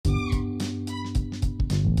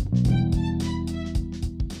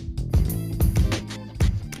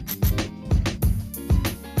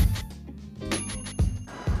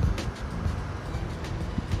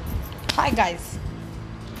Hi guys,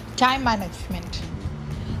 time management.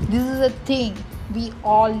 This is a thing we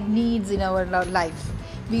all needs in our life.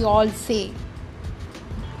 We all say,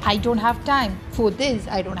 I don't have time for this,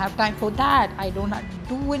 I don't have time for that, I don't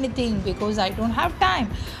do anything because I don't have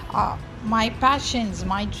time. My passions,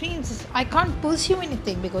 my dreams, I can't pursue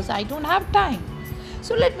anything because I don't have time.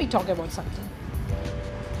 So let me talk about something.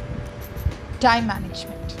 Time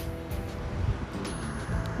management.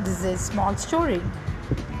 This is a small story.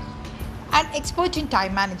 An expert in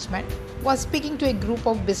time management was speaking to a group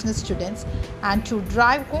of business students, and to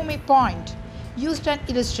drive home a point, used an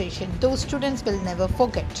illustration those students will never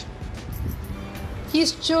forget. He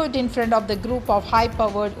stood in front of the group of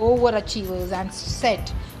high-powered overachievers and said,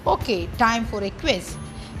 "Okay, time for a quiz."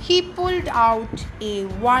 He pulled out a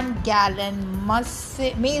 1-gallon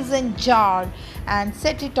mason jar and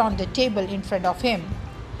set it on the table in front of him.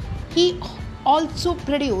 He also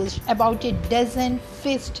produced about a dozen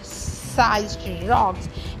fist-sized rocks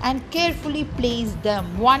and carefully placed them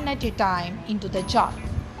one at a time into the jar.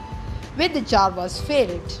 When the jar was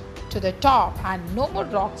filled to the top and no more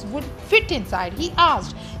rocks would fit inside, he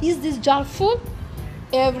asked, "Is this jar full?"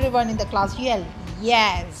 Everyone in the class yelled,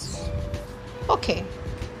 "Yes." "Okay,"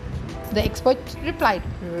 the expert replied.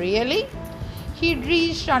 "Really?" He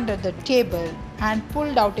reached under the table and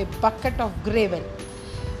pulled out a bucket of gravel.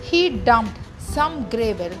 He dumped some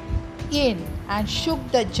gravel in and shook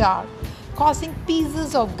the jar, causing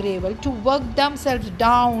pieces of gravel to work themselves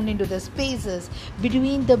down into the spaces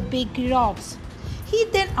between the big rocks. He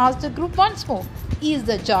then asked the group once more, "Is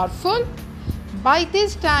the jar full?" By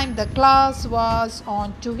this time, the class was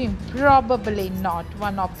on to him. "Probably not,"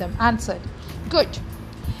 one of them answered. "Good."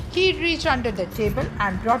 He reached under the table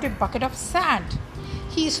and brought a bucket of sand.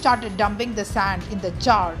 He started dumping the sand in the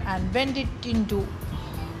jar and went it into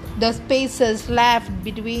the spaces left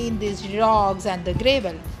between these rocks and the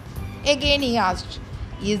gravel. Again he asked,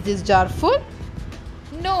 "Is this jar full?"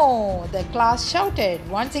 "No," the class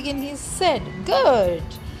shouted. Once again he said,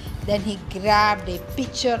 "Good." Then he grabbed a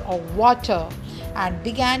pitcher of water and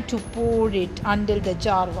began to pour it until the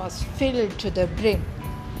jar was filled to the brim.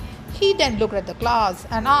 He then looked at the class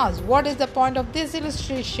and asked, "What is the point of this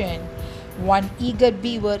illustration?" One eager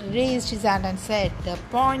beaver raised his hand and said, "The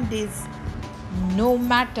point is, no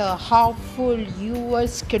matter how full your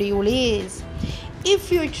schedule is, if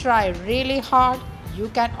you try really hard, you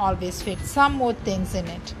can always fit some more things in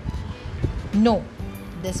it." "No,"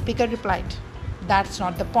 the speaker replied. "That's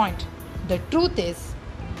not the point. The truth is,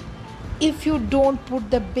 if you don't put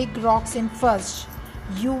the big rocks in first,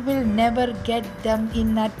 you will never get them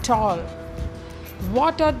in at all."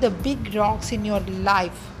 What are the big rocks in your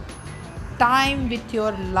life? Time with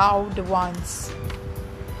your loved ones,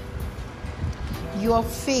 your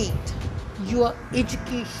faith, your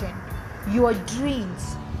education, your dreams,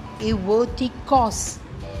 a worthy cause,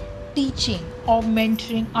 teaching or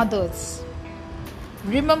mentoring others.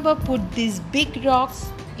 Remember, put these big rocks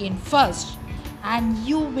in first and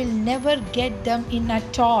you will never get them in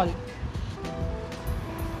at all.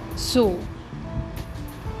 So,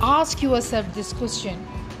 ask yourself this question: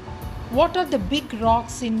 what are the big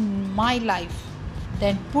rocks in my life?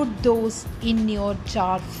 Then put those in your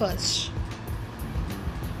jar first.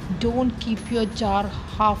 Don't keep your jar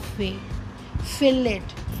halfway. Fill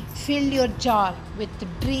it. Fill your jar with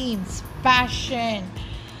dreams, passion,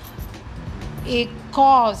 a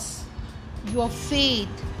cause, your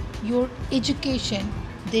faith, your education.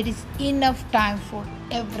 There is enough time for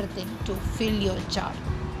everything to fill your jar.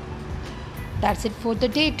 That's it for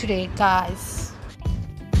the day today, guys.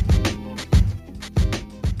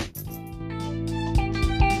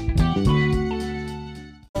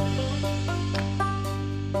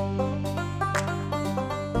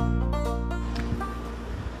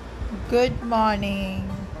 Good morning,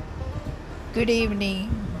 good evening,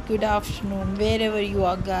 good afternoon, wherever you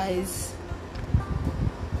are, guys.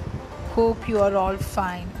 Hope you are all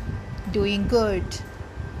fine, doing good,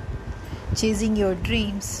 chasing your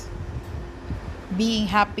dreams, being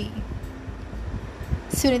happy.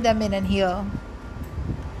 Sunita Menon here,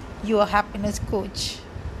 your happiness coach,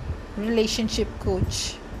 relationship coach.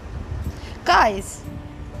 Guys,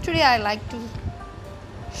 today I like to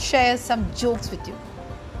share some jokes with you.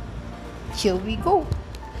 Here we go.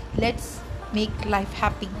 Let's make life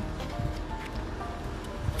happy.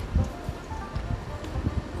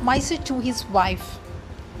 Miser to his wife,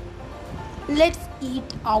 "Let's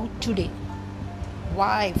eat out today."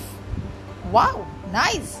 Wife, "Wow,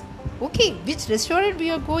 nice. Okay, which restaurant we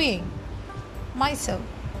are going?" Miser,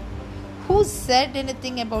 "Who said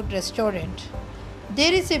anything about restaurant?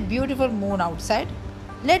 There is a beautiful moon outside.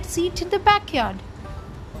 Let's eat in the backyard."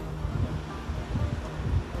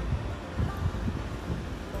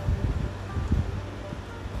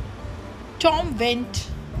 Tom went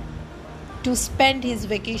to spend his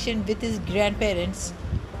vacation with his grandparents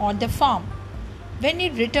on the farm. When he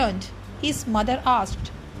returned, his mother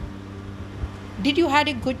asked, "Did you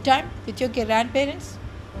had a good time with your grandparents?"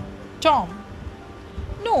 Tom,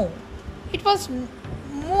 "No, it was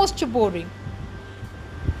most boring.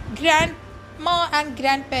 Grandma and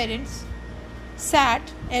grandparents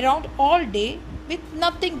sat around all day with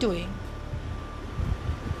nothing doing."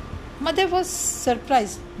 Mother was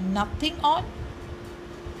surprised. "Nothing on?"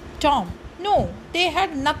 Tom, "No, they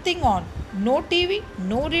had nothing on. No TV,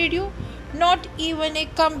 no radio, not even a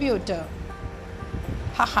computer."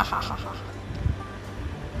 Ha ha ha ha ha.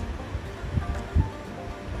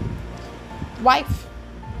 Wife,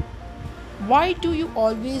 why do you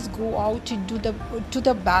always go out into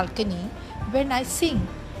the balcony when I sing?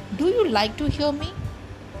 Do you like to hear me?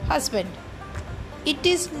 Husband,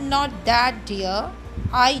 it is not that, dear.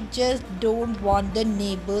 I just don't want the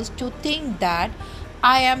neighbors to think that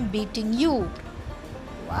I am beating you.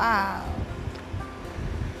 Wow.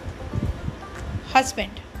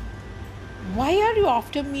 Husband, why are you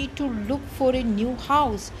after me to look for a new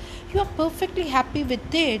house? You are perfectly happy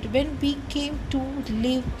with it when we came to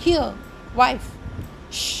live here. Wife,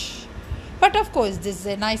 shh. But of course, this is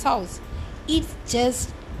a nice house. It's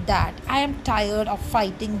just that I am tired of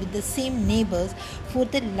fighting with the same neighbors for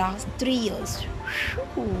the last 3 years.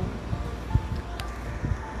 Whew.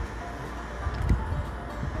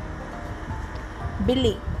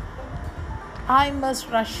 Billy, I must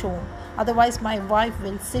rush home, otherwise my wife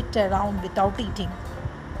will sit around without eating.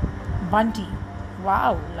 Bunty,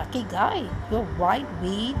 wow, lucky guy. Your wife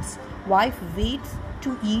waits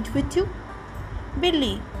to eat with you.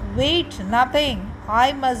 Billy, wait, nothing.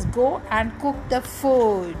 I must go and cook the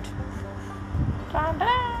food.